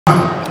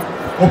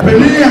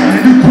openia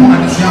ni ku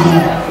adusua ho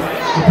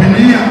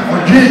openia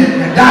odwe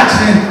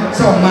dache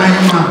so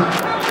manima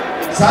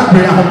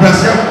sabre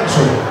ahobrase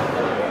so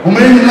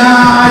umena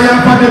ya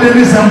fade de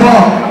December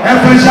e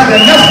fa the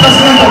next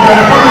president of the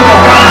Republic of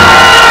Ghana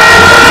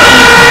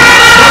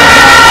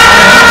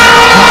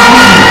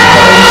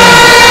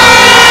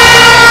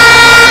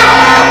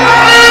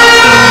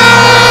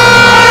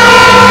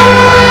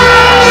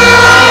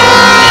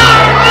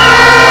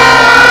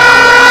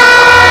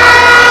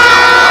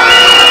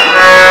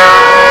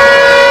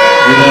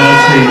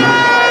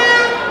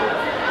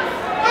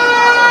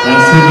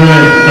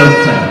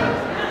Doctor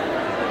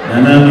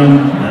Nananum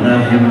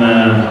Nanahima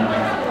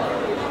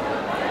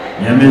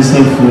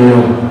Yamisafu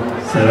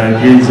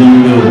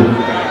Saragezungo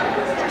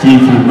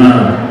Chief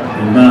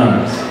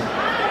Imams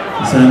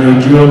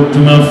Sanojo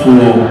Tumafu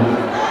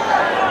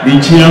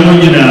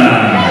Bichiamuna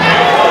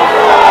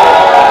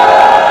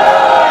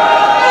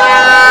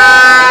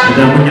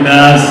Idamuna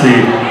Se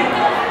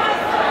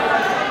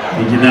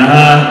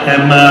Bijinaha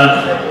Emma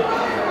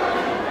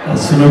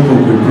Asunoko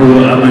Kukro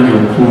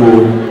Amanyoko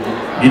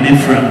Ini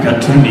Frank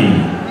Katuni,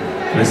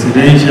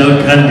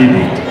 presidential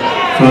candidate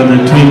for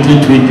the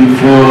 2024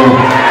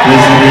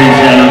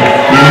 presidential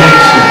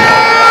election.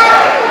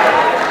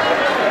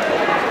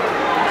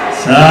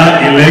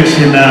 Sa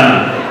election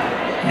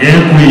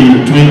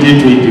every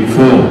 2024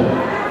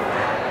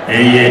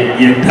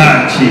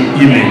 yetachi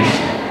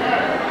election.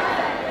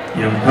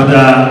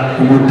 Yampada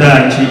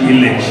kumutachi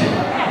election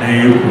na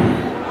yeku.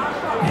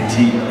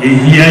 Iti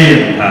ehia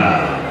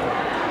yepa.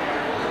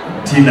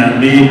 Tina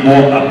me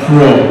more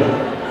approve.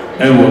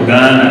 Ewo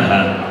Ghana ha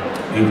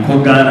eko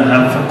Ghana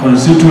ha for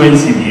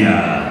constituency ya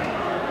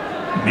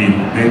me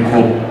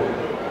beko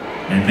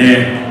ene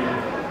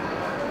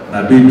na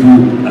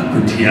bedu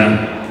Akwatia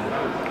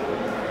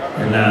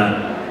na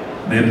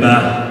meba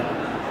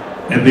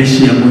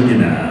ebeshia mu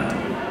nyina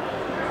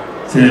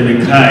se be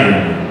kai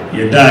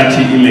ye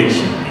dachi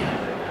election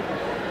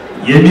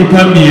ye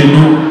nipa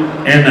mienu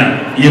ena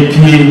ye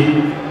pie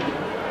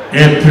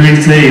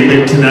prese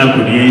betina ko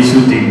ye isu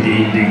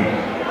dindindi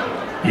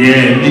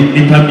ye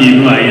nipa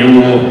mienu a ye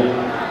wo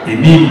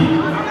enim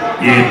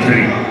ye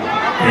tri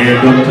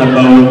Dr.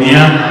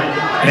 Bawumia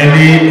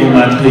eni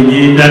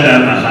omatenyi dada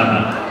Mahama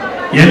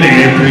ye na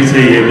ye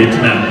prese ye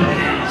betina ko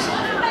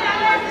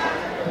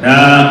na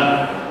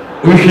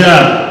usha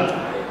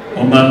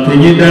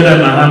omatenyi dada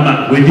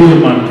Mahama wedi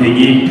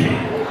omatenyi pe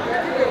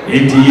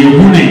enti ye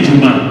hune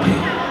juma pe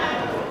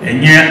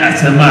enye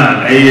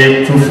asema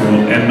eye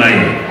fufuro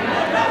emaye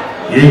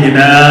ye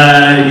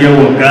nyina ye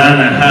wo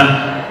Ghana ha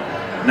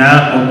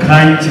na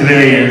okan kire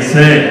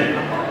yense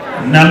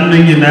nam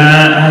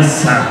nyina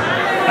asa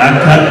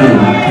akado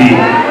pe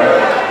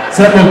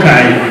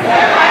sabokai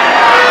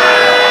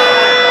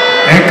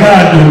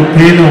ekado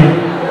pe no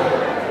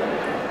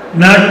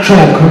na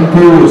chok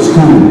mpo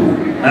school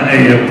na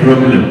a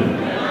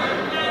problem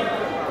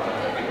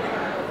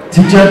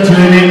teacher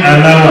training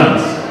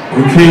allowance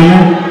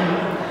okemu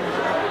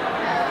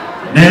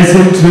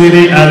nursing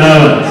training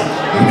allowance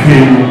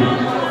okemu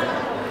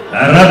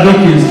Arabic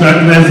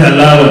instructors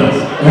allowance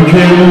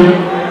okay,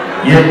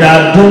 yet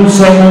that don't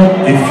some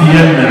if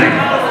you know.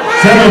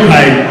 Some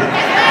I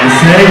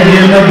say,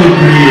 you never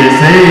agree,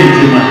 say,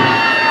 Juma.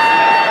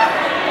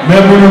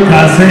 Never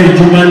can say,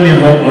 Juma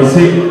never or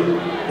say,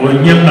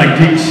 or your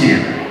magic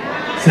share.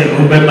 Say,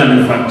 Obe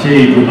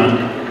manufacture, Juma.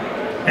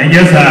 And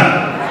yes, sir.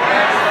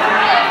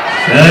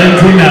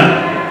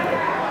 Santina,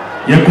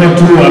 you got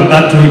to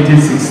about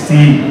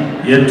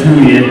 2016, year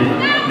 2 year,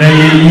 now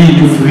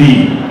you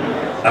free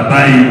a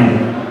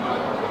buying.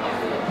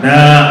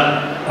 Now,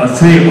 I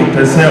say,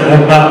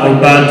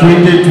 Oba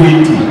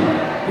 2020,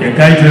 you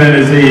can't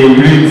say a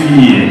real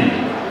fee,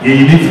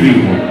 you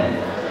free one.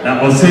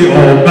 Now, I say,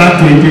 Oba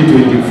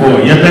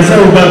 2024, you can say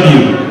Oba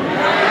Bill.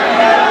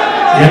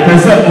 You can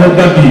say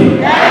Oba Bill.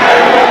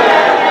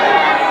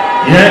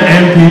 Yeah,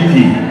 NPP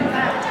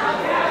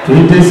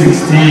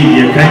 2016,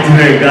 you can't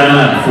say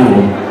Ghana for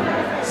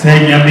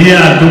saying,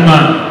 Yamia Duma,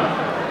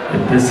 you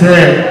can say,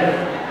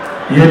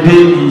 you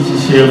did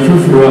share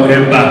food for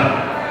Eba,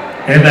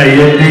 and I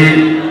did.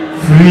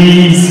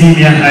 Free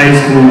senior high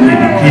school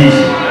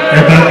education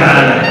ever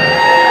Ghana.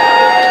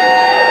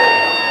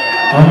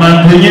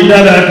 Omantenyi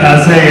dada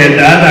kase ye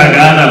dada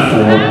Ghana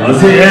for.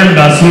 Ose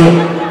embassy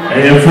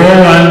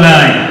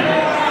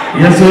 419.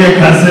 Yeso ye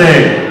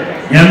kase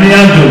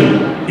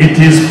yamiado. It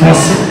is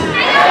possible.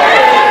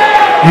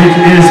 It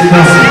is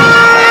possible.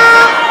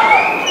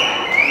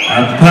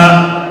 Apa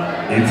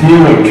if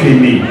you were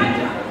training,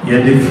 ye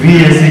the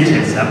free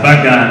SHS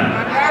abagana.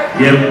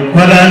 Ye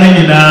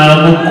kwadani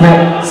na muko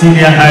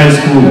senior high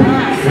school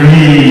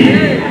free.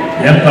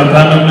 Ye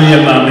papa no ye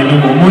mama no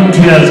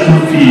muntu ya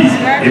school fees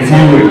if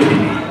you were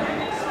training.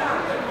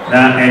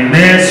 Na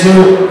eneso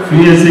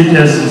free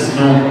SHS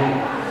no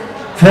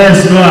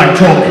first no a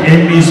talk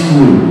any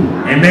school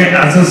and then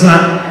asasa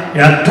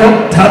ya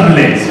top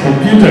tablets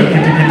computer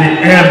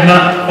kitikiti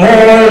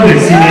all the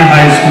senior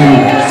high school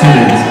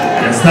students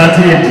they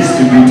started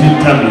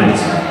distributing tablets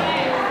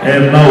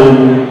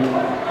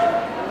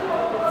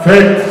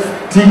first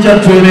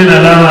teacher training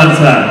allowance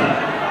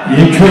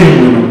ye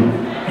train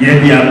ye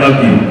di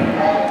ababi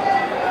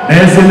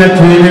nursing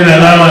training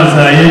allowance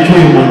ye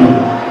train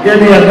ye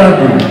di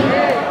ababi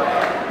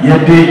ye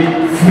di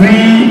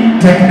free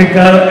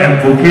technical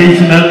and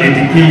vocational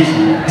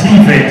education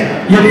TVET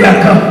ye di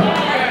akam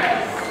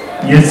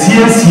ye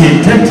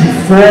CSE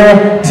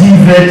 34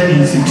 TVET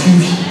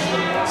institutions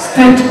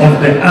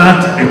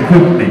state-of-the-art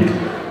equipment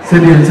said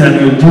in San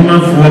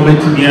Yotuma for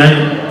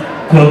Betunian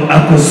called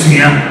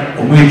Akosuya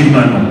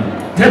Omejumano.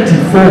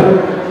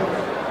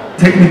 34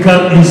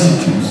 technical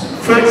institutes,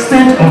 first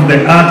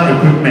state-of-the-art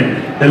equipment.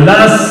 The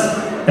last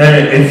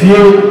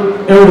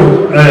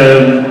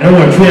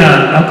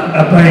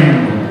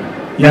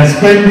you are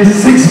spending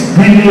 6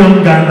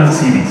 billion Ghana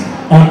cedis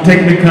on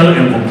technical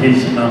and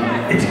vocational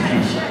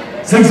education.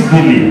 6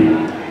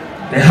 billion,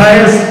 the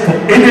highest for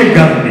any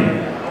government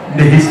in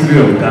the history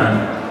of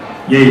Ghana.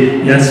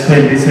 You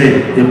spend this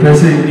the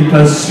person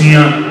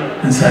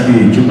and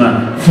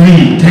Juma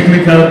free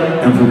technical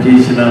and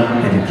vocational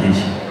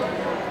education.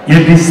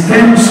 Yet the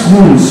STEM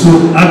schools so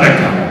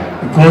abacam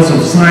because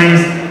of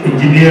science,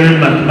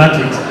 engineering,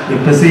 mathematics. The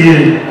person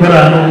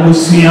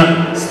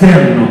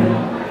STEM no.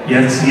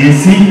 Yes, you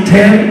see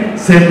 10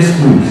 STEM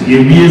schools.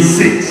 You be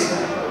 6.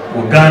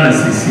 Ghana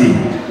CC.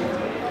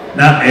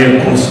 Now air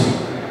course.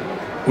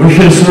 Which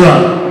is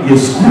what your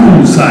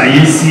schools are.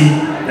 You see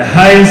the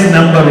highest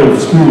number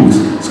of schools,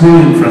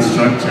 school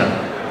infrastructure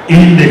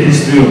in the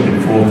history of the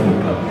Fourth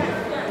Republic.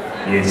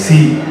 You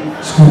see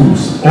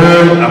schools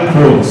all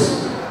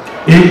across.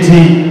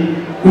 80,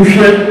 we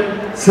should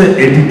say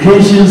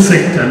education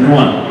sector, no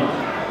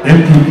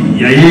NPP,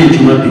 yaye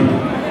juma people.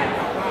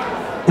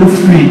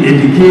 Free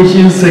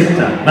education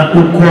sector, na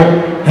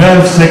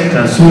health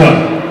sector, so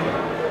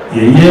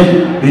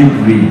yaye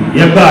baby.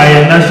 Yaba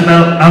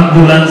national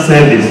ambulance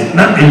service,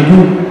 not a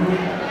group.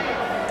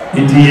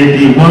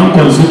 Into one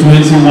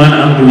constituency, one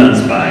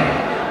ambulance by.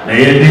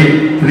 They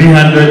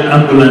 300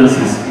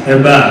 ambulances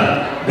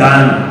about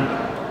Ghana.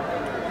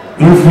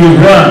 If we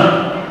run,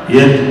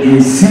 yet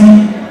you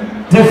see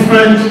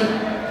different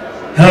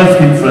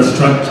health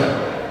infrastructure.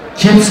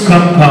 CHIPS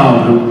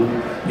compound,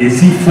 you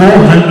see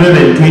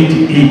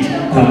 428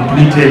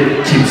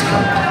 completed CHIPS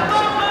compounds.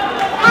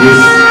 Yes,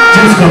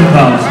 CHIPS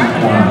compounds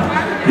one.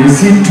 You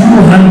see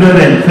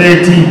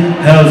 230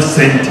 health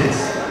centers.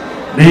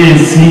 They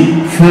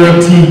see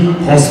 40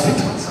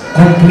 hospitals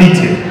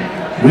completed.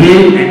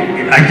 We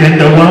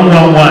agenda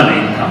 111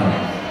 income.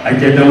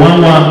 Agenda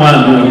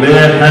 111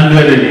 there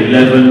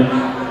 111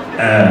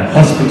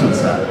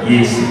 hospitals are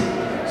yes.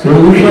 So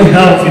we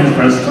health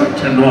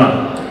infrastructure no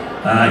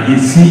you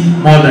see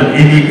more than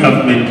any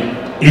government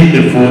in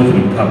the Fourth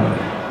Republic.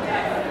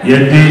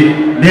 Yet the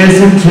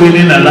nursing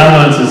training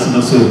allowances no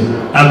so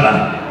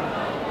aba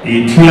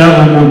in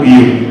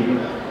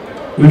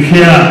we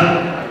share.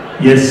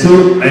 Yes,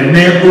 so and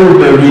then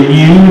over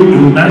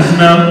renew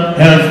national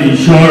health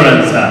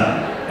insurance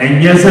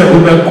and yes,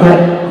 over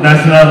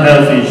National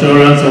Health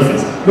Insurance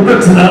Office. Look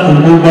at now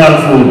on mobile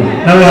phone.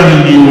 Now we are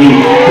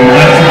renewing the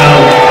National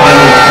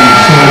Health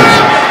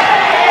Insurance.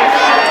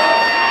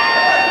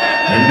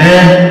 And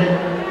then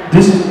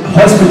these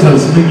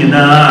hospitals,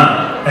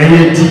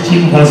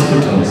 teaching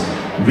hospitals,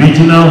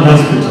 regional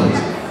hospitals,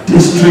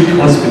 district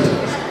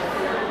hospitals,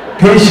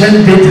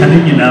 patient data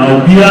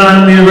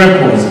beyond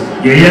records.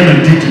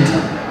 Digital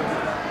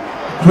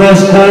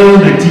across all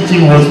the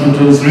teaching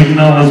hospitals,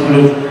 regional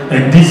hospitals,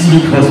 and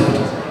district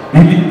hospitals.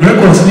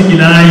 Records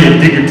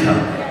digital.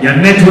 Your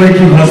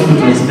networking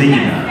hospitals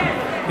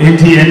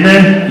and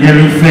then you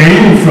refer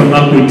you from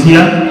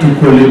Akwatia to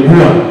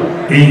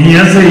Kolebua. And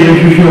here say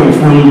you show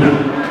folder.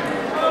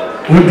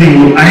 What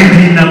the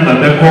ID number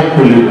they call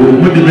Kolebua?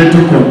 What the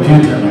better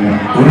computer?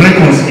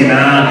 Records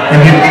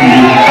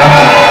everything.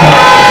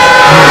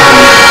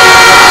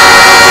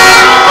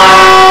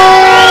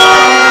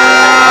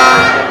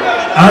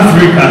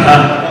 Africa,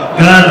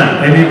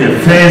 Ghana, and the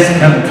first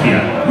country,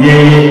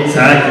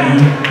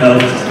 health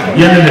system.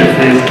 The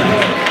first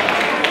country.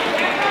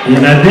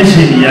 In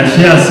addition, you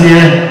share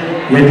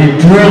the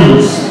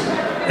drones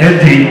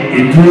at the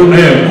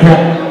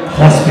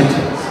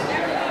hospitals.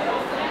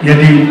 The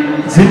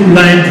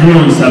zipline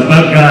drones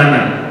about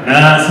Ghana.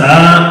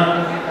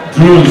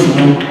 Drones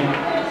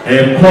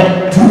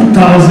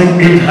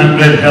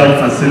 2,800 health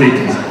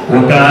facilities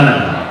for Ghana.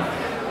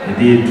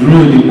 The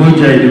drone, the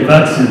moja, the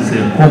vaccines,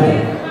 your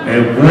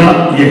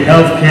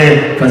healthcare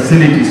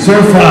facilities. So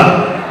far,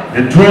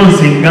 the drones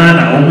in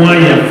Ghana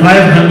are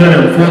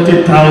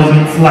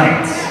 540,000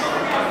 flights.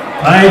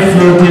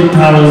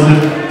 540,000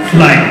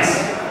 flights.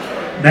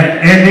 That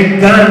any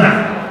Ghana,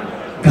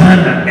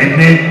 and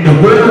then the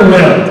whole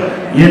world,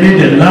 you need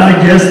the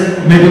largest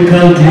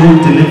medical drone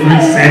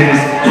delivery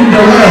service in the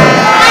world.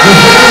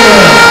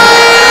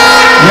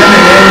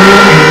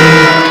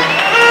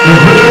 The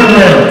whole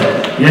world.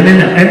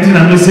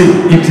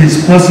 It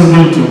is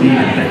possible to be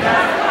better.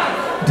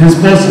 It is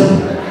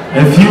possible.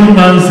 A few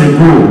months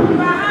ago,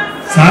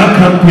 some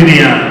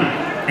company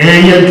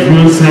air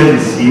drone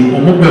service,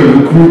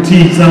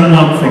 recruiting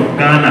someone from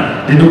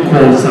Ghana, they don't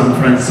call San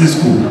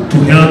Francisco to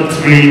help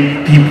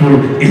train people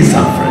in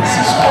San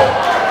Francisco.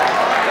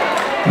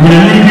 We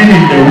are living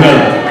in the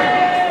world.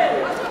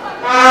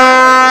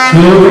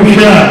 So,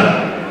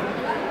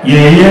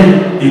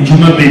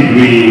 Ijuma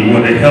Bebre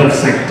for the health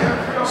sector.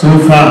 So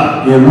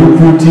far, we are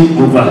recruiting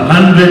over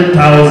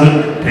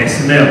 100,000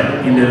 personnel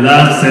in the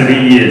last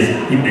 7 years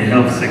in the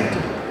health sector.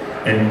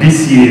 And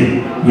this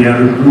year, we are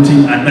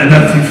recruiting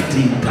another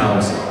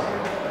 15,000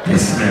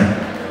 personnel.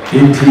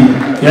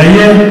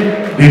 Yaya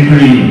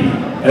Bebre,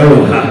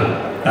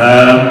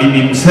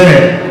 Minim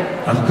said,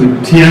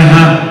 Akwatia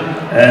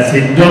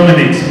St.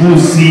 Dominic's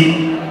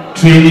Musi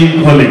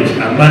Training College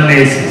and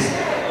nurses.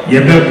 We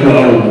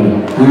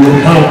will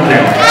help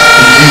them to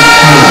make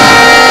sure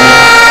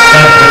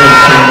that health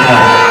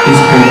center is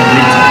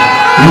completed.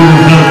 We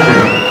will help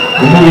them.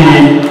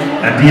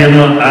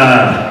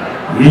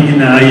 We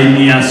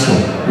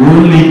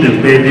will leave the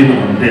burden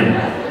on them.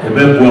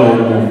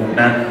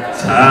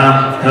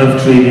 Health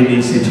Training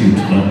Institute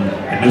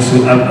and also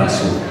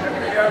ABASO.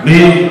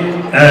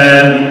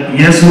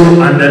 Yes,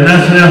 and the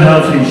National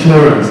Health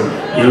Insurance,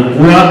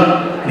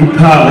 the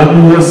power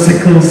of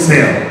sickle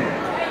cell.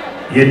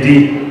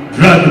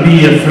 Drug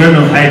be a friend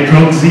of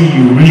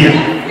hydroxyurea.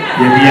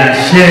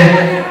 Share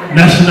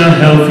National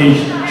Health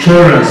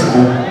Insurance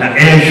and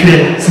air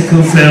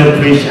sickle cell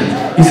patients.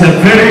 It's a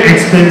very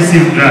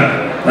expensive drug,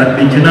 but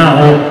we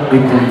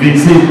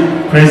convince the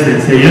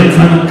President say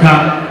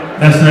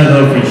National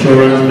Health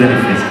Insurance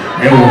benefits.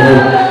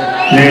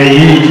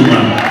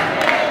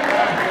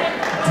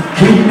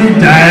 Kidney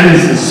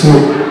dialysis, so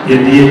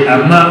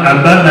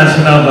above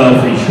National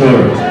Health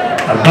Insurance,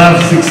 above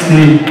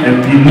 60 and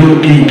below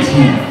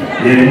 80.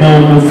 The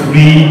amount of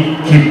free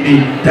kidney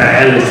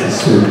dialysis.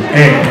 So,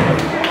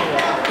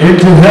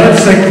 into health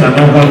sector,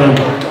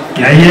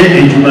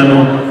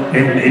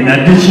 in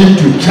addition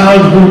to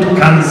childhood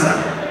cancer,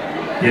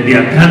 the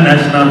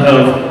National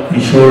Health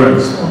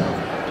Insurance.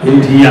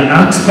 And he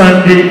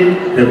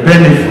expanded the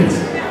benefits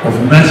of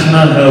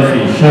National Health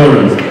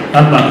Insurance.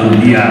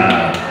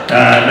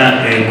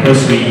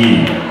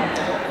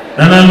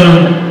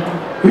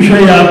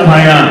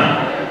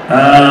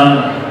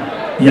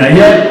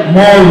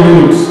 More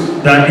roads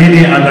than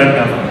any other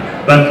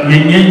government, but we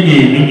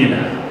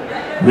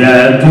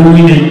are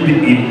doing it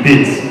in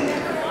bits.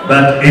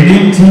 But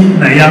anything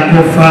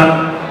Nayakofa,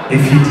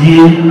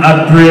 Efidie,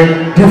 Abre,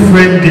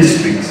 different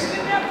districts,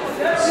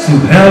 to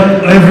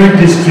help every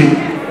district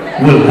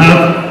will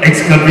have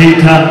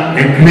excavator,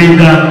 a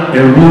grader,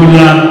 a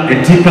roller, a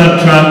tipper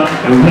truck,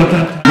 a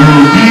water. We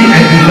will be a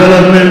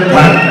development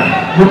partner.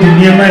 Put the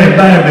nearby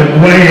the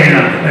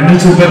Guayana and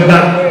also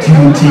back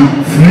duty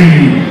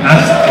free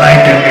as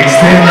like an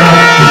external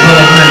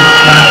development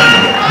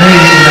partner. There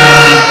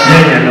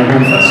is no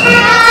home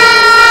facility.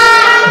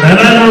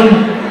 Nanano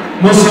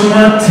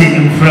Mosumati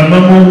in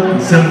Framamu,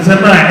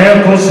 Samsama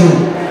Air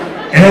Cosu,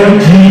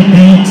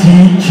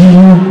 LGBTQ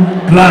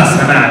plus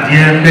and at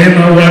the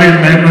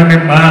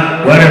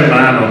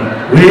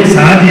we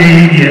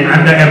started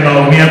under a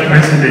Bawumia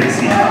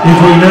presidency. It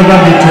will never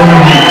be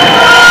tolerated.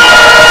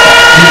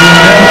 It will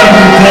never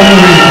be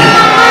tolerated.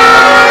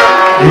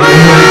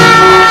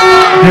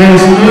 There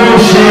is no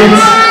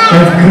shades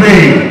of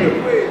grey.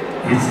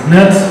 It's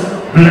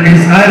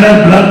either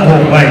black or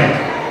white.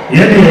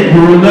 Yet we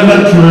will never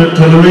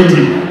tolerate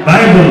it.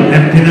 Bible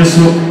and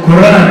Peneso,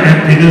 Quran and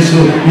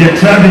Peneso, your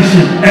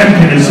tradition and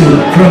Peneso.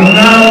 From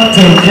now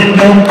till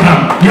kingdom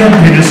come, young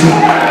Peneso.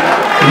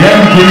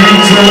 Young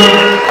Peneso.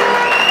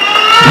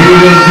 We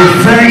will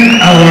defend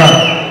our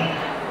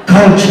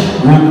culture,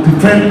 we will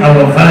defend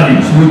our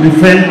values, we will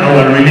defend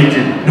our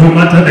religion, no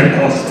matter the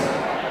cost.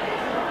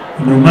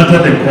 No matter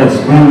the cost,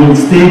 we will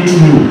stay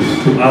true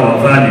to our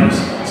values.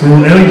 So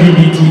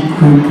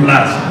LGBTQ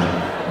plus,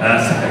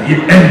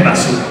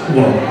 embarks,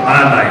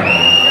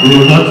 we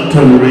will not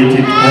tolerate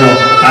it or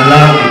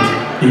allow it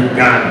in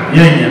Ghana.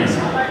 Yes.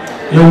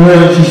 You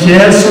will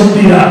share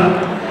something.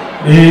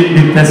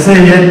 The person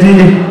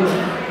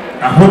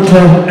a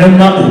hotel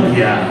Emma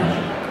Obia.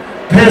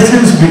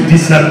 Persons with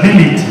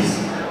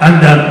disabilities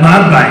under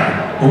Mabai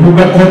or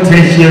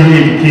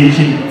tertiary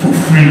education for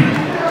free.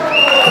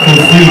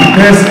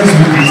 Persons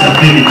with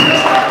disabilities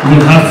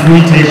will have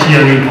free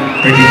tertiary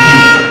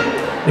education.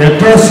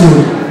 There's also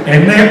a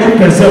member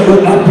person who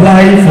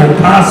apply for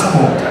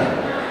passport.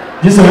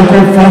 This is what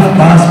called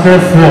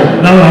passport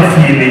form. Now I'm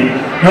feeling.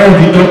 Now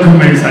the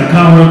documents are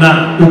coming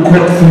who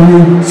cut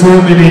through so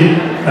many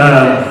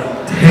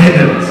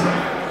headers.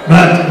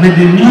 But with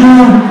the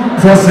new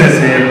process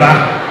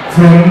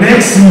from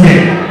next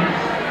year,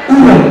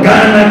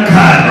 Ghana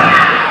card,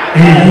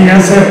 and he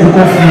has a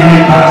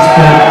free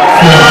passport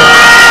form.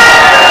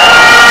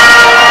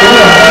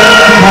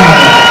 Ghana card,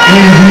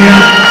 and he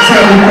has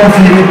a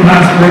free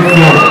passport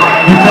form.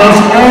 Because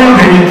all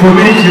the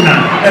information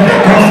and the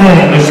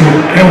conform is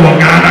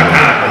Ghana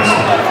card.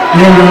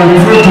 You will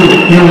photo,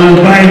 you will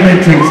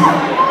biometrics.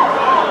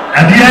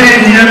 At the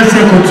end, you have to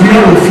say,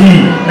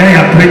 fee, they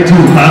are print to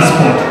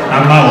passport.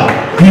 Amount.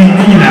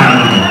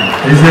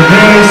 It's a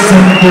very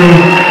simple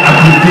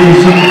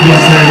application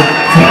process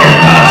for a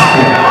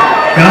passport.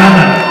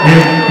 Ghana,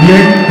 the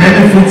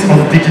benefits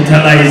of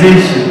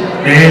digitalization.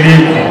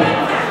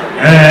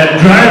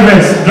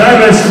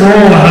 Drivers for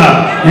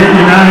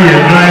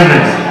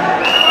drivers.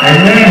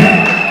 And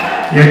then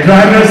your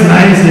driver's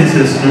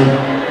licenses, no.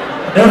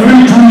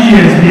 Every 2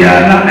 years, they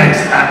are not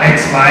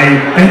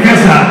expired. And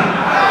yes,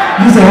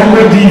 this is a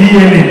whole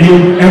DVN and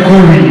new echo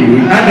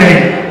renew. And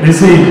they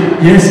say,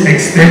 yes,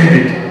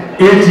 extended.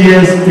 8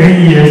 years,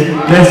 10 years,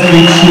 let's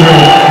make sure you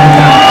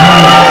can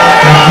have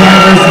the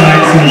driver's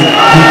license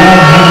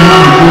without having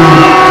to go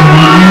to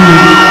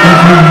renew it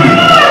every year.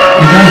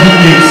 It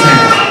doesn't make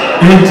sense.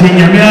 You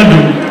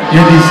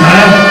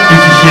decide to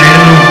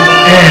share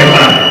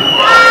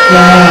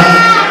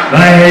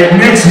by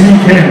next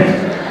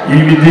weekend,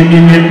 you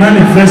will make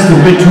manifesto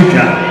with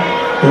Twitter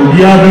or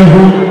the other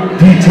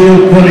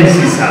detailed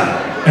policies.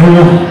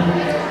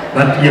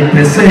 But you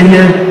per se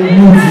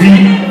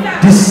moving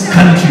this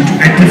country to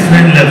a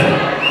different level.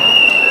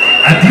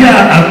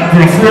 Adia a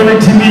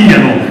prophecy me,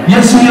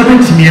 yes, we are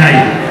with me.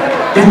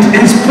 It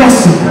is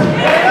possible.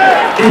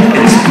 It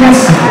is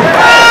possible.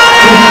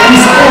 It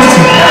is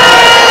possible.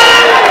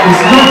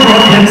 It's not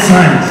rocket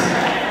science.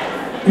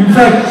 In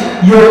fact,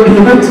 you're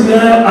with me.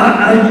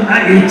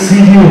 I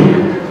exceed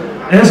you.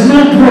 There's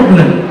no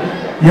problem.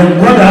 You're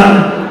going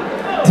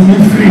to be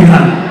free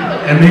hand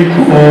and make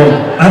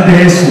all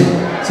others.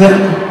 Said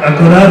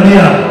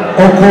Akorabia.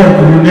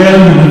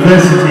 Brunel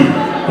University,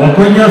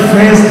 Wakonya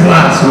first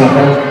class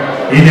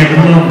in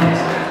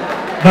economics.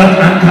 But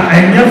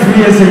I never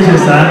free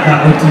SHS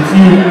and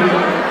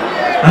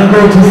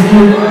go to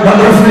feel,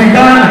 but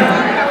African,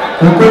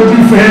 Wakonya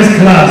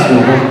first class.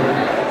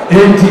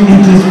 It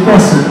is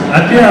possible.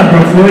 I think I'm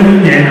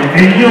performing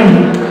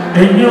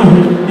and you,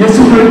 yes,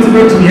 you went to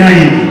go to me.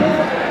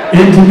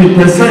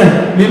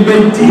 80%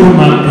 liberty of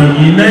my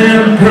opinion, I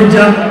am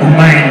Peja of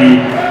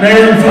mine. I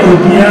am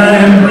Faubia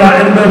and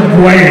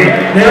Boy.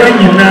 Then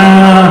you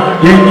now,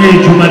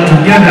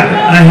 together.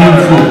 I have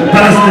for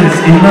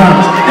pastors,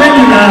 imams. Then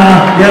you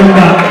now,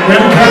 Yamba,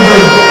 then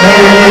covered,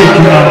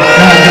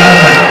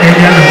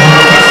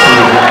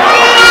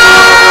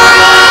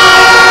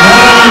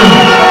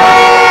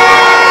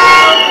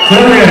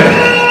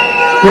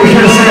 we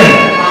shall say,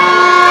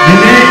 the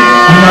name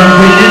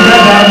Mahamudu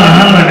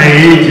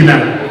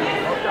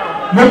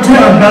Motu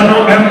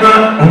abano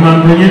emma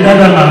omambonye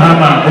dada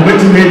Mahama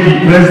obeti be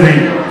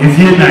president if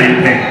you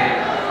nine pen.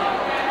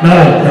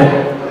 Now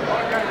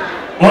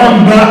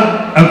Omba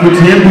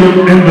Akwatia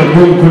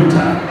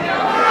Constituency.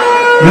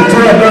 Motu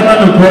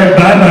abano no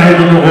bye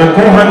no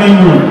oko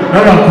honeymoon na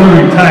wako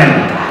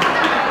retire.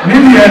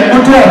 Maybe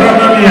motu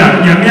abano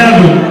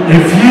nyamiado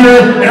if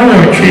you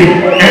ever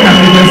tree and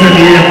I'm the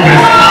president.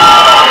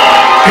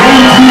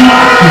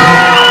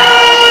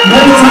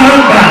 Motu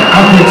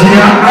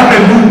Akwatia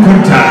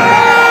Constituency.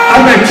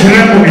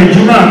 Abechiremo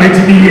ejuma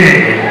metimi ye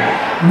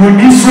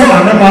muniso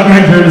anabaka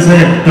jere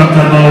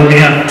Dr.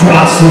 Bawumia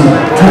twasu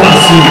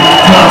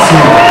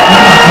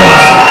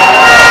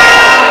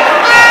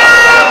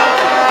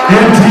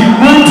enti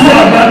muntu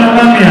abana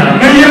mamia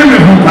meye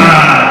mehupa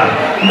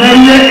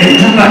meye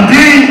ejuma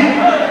di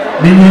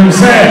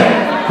nimse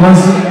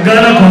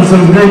Ghana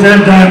Consolidated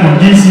Diamond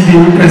GCD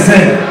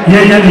represent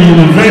here the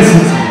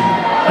university.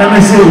 Let me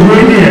say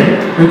wait here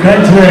the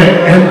country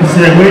and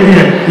say wait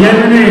here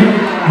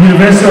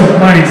University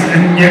of Mines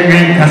and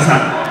Yangan Kasa.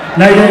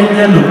 Now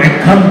a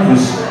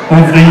campus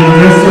of the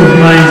University of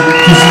Mines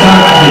to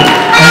start with.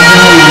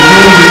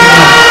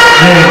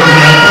 And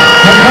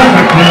now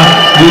we will make it up there.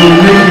 We will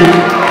make it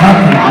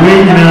happen.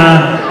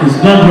 It's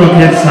not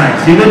rocket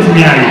science. You don't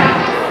marry.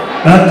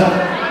 But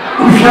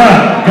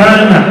Usha,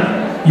 Ghana,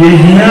 you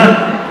hear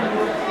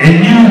a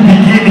new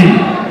beginning.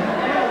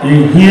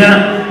 You hear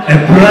a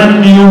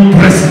brand new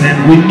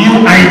president with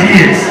new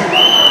ideas,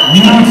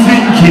 new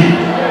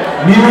thinking.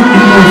 New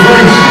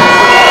innovation,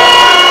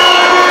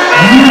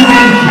 new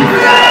thinking.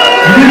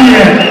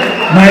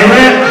 My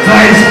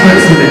vice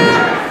president,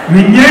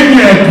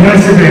 Minyanya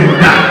president,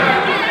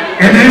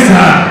 and it's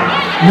her.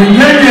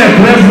 Minyanya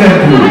president,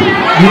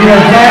 we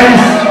are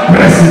vice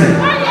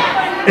president.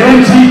 And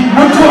she,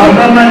 Mutu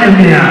Abama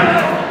Nemia,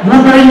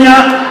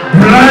 Mubanya,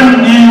 brand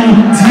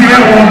new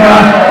tier one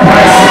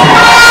president.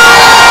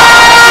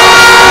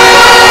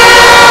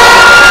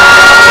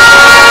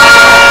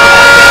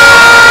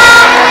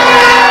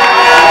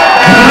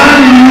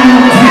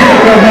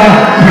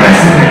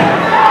 President.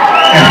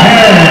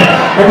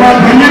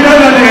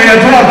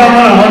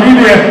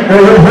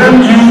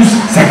 Home use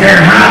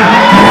second-hand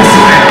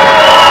president.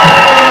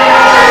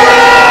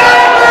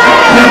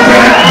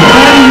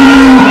 Brand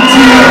new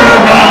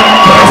Tiaroba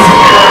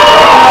president.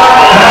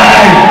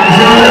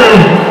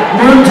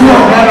 One to a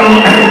bottom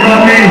and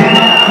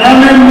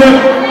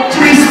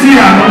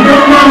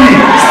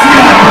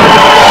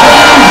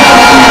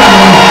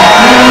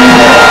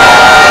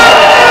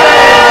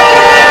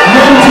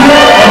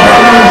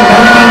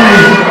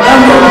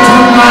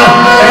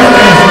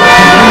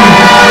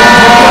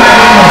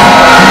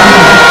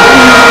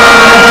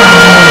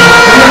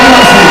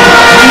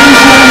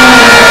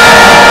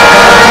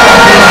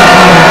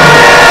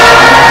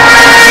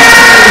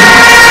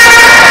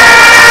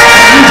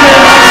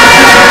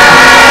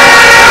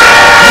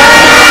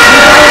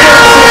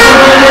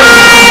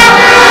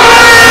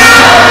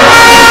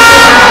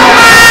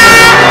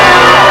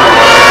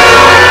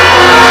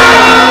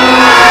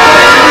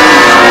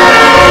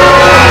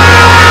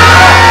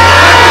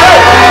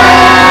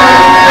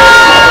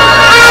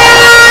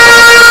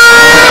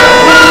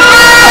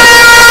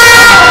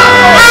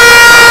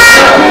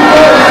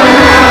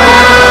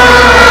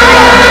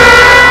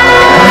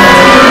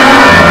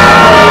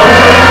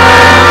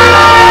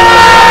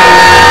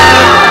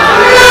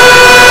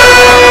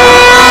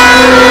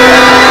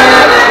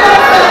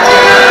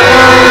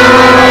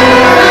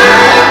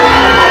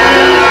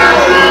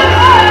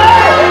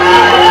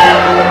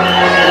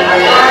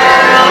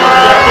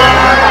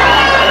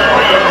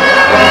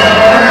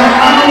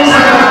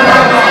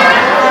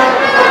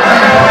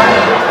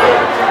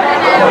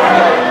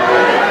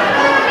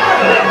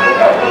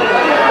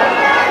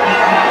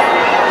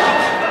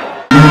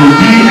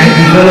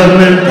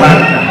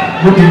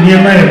the near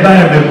my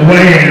buy the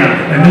buena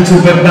and it's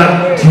over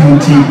back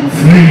duty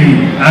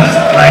free as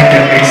like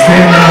an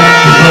external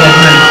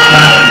development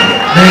plan.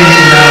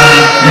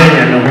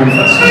 Then no home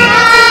for so.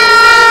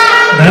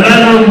 Then I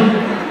know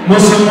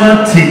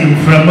Mosomati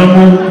from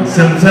Mamu,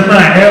 Sema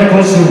Air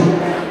Cosu,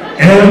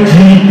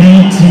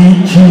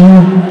 LGBTQ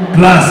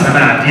plus and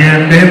at the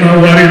end, never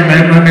worry,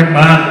 man.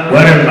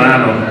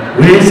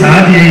 We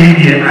are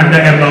the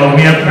under a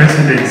Bawumia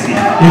presidency.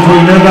 It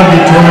will never be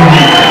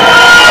tolerated.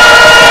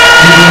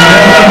 It will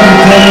never be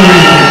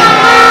tolerated.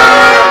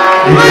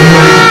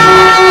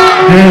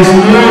 There is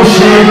no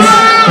shades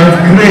of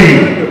grey.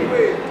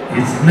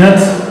 It's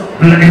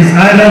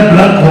either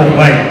black or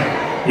white.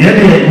 Yet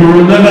we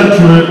will never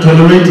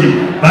tolerate it.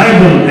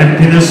 Bible and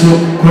Peninsula,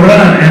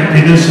 Quran and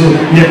Peninsula,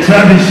 your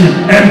tradition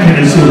and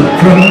Peninsula.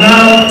 From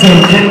now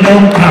till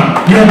kingdom come,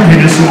 your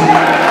Peninsula.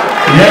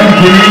 Your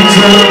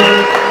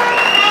Peninsula.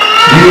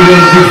 We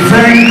will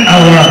defend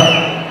our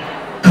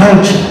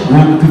culture, we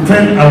will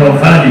defend our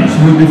values,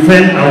 we will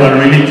defend our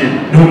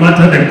religion, no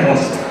matter the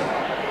cost.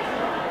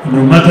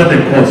 No matter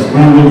the cost,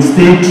 we will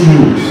stay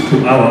true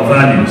to our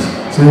values.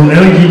 So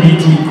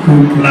LGBTQ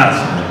plus,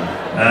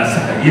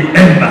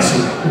 embarks,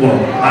 we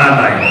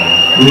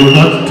will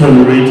not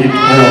tolerate it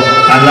or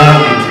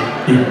allow it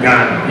in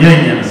Ghana.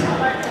 Yes.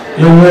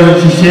 You will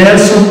share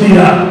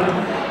Sophia,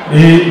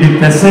 the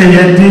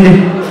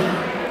Pesayeti,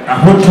 a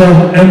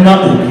hotel, Emma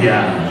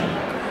Obia.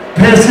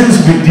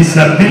 Persons with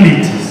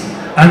disabilities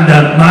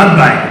under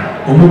Mabai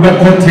or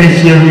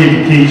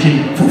tertiary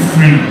education for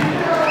free.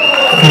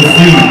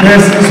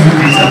 Persons with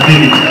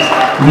disabilities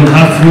will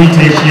have free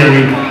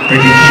tertiary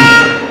education.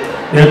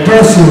 There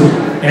also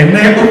a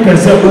member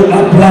person who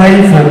apply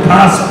for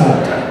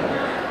passport.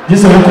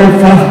 This is what we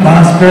call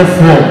passport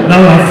form.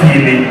 Now I'm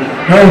feeling.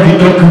 Now the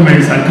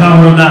documents are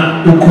coming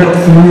who cut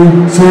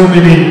through so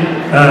many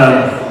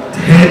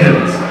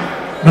headers.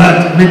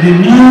 But with the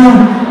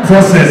new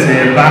process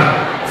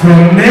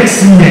from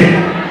next year,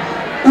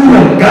 who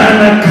will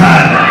Ghana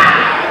card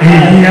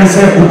and he has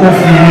a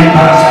free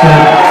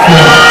passport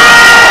form.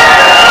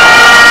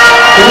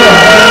 Who will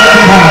Ghana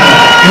card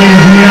and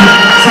he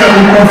has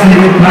a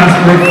free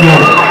passport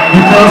form.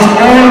 Because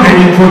all the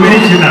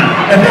information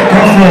at the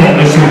form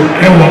is will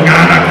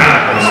Ghana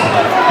card.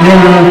 You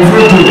will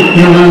photo,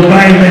 you will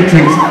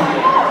biometrics.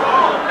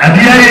 At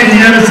the end,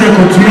 you have a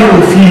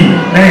fee,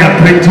 they are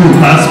paid to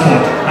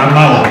passport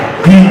amount.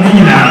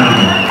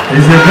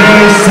 It's a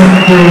very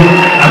simple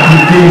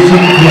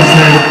application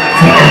process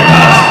for a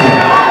passport.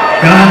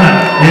 Ghana,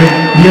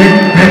 the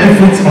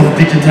benefits of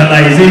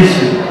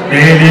digitalization.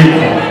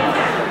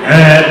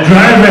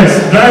 Drivers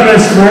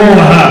for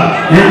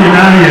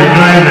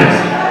drivers.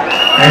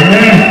 And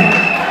then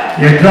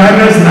your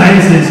driver's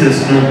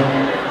licenses,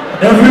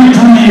 every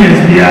 2 years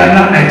they are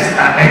not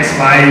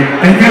expired.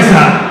 And yes,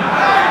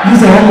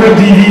 this is all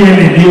DVA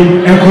and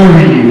new echo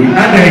renew.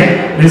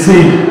 And they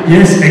say,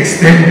 yes,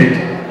 extended.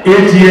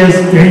 8 years,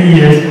 10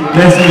 years,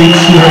 let's make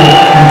sure you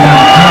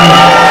can have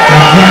a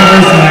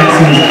driver's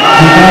license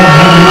without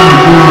having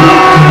to go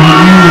to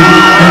renew it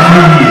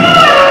every year.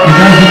 It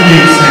doesn't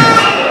make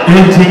sense.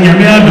 Anything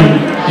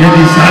you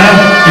decide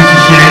is to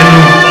share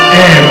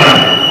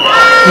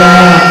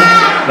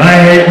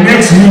by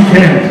next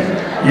weekend,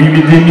 you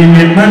will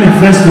make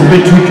manifesto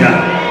with Twitter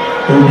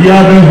or the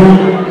other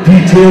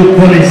detailed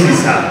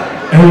policies.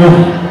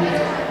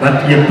 But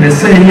you per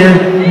se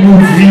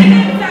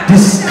movie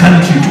this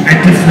country to a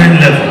different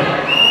level.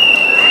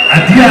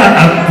 Adia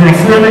a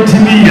performance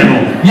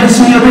yes,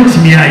 we are with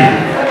me.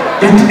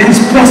 It is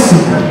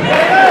possible.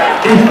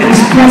 It is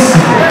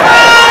possible.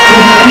 It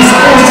is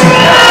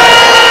possible.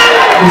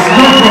 It's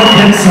not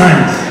rocket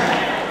science.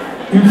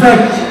 In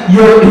fact,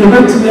 you're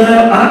with me.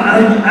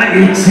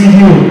 I exceed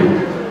you.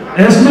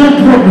 There's no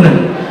problem.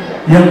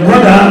 You're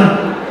going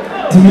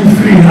to be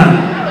free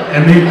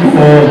and make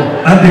all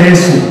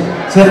others.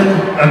 So,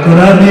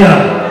 Akorabia,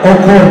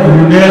 Oko,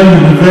 Brunel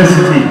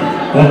University,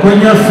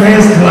 Wakonya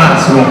first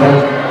class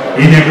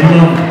in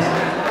economics.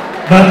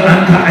 But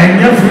I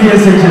never free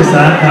SHS,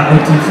 I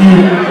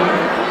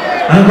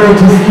go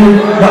to feel,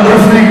 but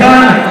Africa,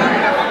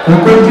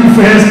 Wakonya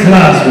first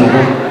class.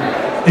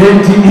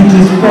 It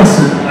is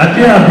possible. I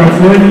tell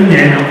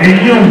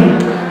you,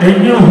 and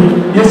you,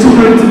 yes, you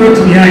went to go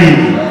to me.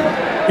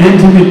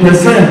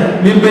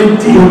 80% maybe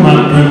Tioma,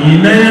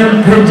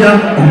 Nayam Peja,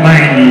 or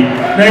Mine,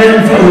 Nayam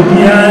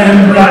Faupia,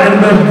 and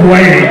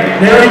Boy,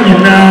 then you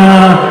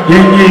now,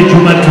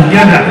 Juma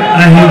together,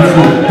 I have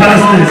for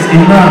pastors,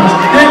 imams,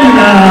 then you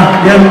now,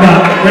 Yamba,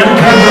 then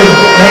cover,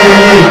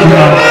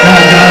 Juma,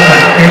 Nagama,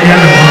 and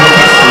Yama.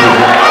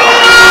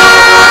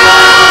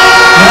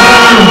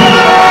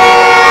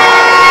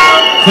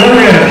 So,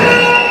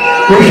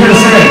 we shall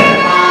say,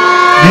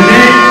 the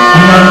name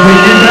of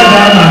Mahamudu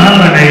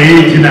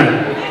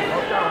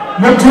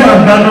Motu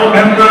abano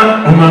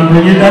emma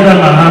omangonyi dada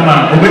Mahama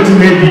obeti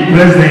be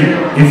president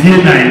if you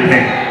nine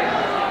pen.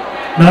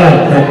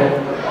 Now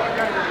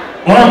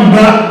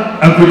Omba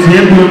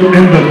Akwatia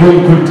emba boom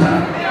kunta.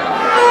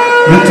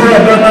 Motu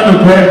abano no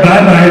kwe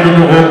baba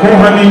no oko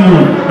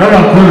honeymoon. Now I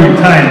call it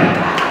time.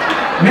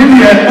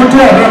 Maybe I put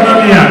to a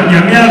Ramania,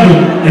 Yamiado,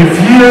 a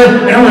few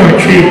ever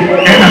tree,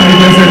 and a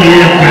president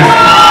here president.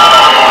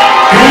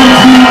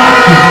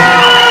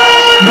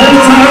 No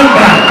time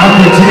back,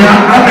 Akwatia,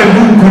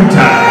 Abebu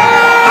Kunta,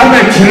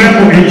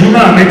 Abechiremo, a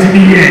Juma,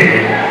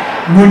 Metini.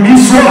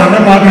 Muniso, and the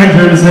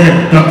market say,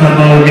 Dr.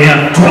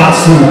 Bawumia,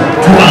 Twasu,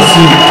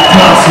 Twasu,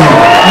 Twasu,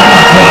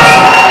 Twasu.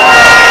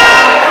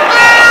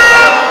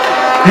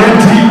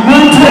 And he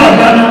went to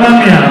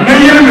Abanamania,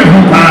 Mayor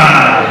Hupa.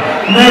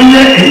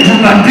 Maye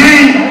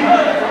Ejumadi,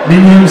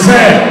 meaning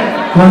say,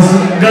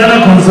 Ghana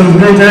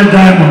Consolidated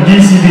Diamond,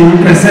 GCD, we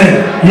can say,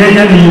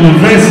 yeah, the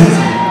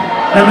university.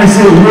 And I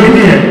say, wait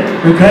here,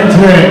 the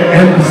country,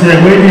 and say,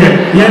 wait here,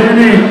 yeah,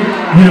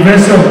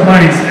 University of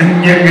Mines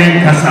and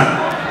Yagan Kasa.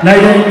 Now,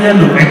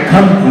 yellow, a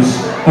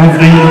campus of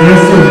the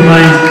University of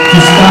Mines to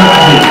start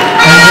with.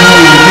 And then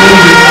we will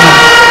build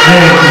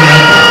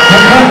it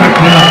up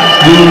there.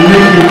 We will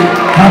make it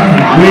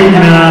happen.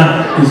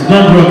 It's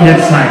not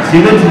rocket science.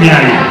 You don't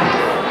marry.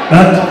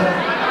 But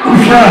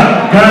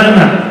Usha,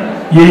 Ghana,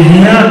 you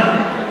hear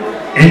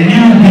a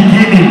new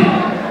beginning.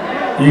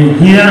 You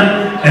hear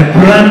a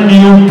brand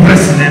new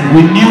president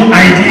with new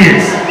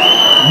ideas,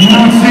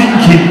 new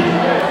thinking,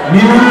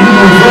 new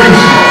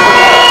innovation,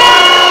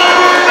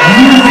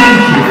 new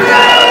thinking.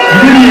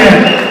 You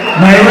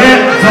my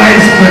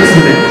vice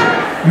president,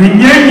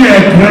 Minyanya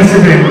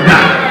president,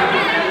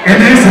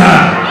 and as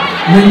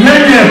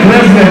Minyanya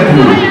president,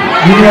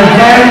 we are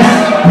vice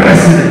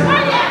president.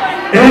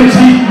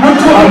 Enti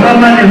mutu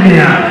abama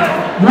nemia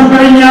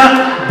mubanya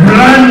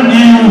brand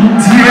new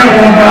tier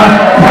over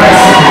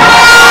president.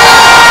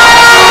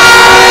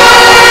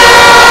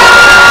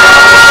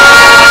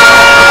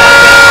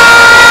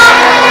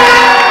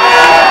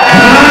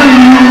 Brand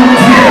new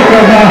tier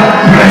over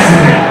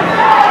president.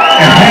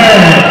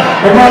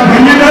 Oba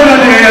benina na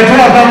ya to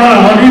abama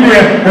honide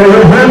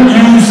o home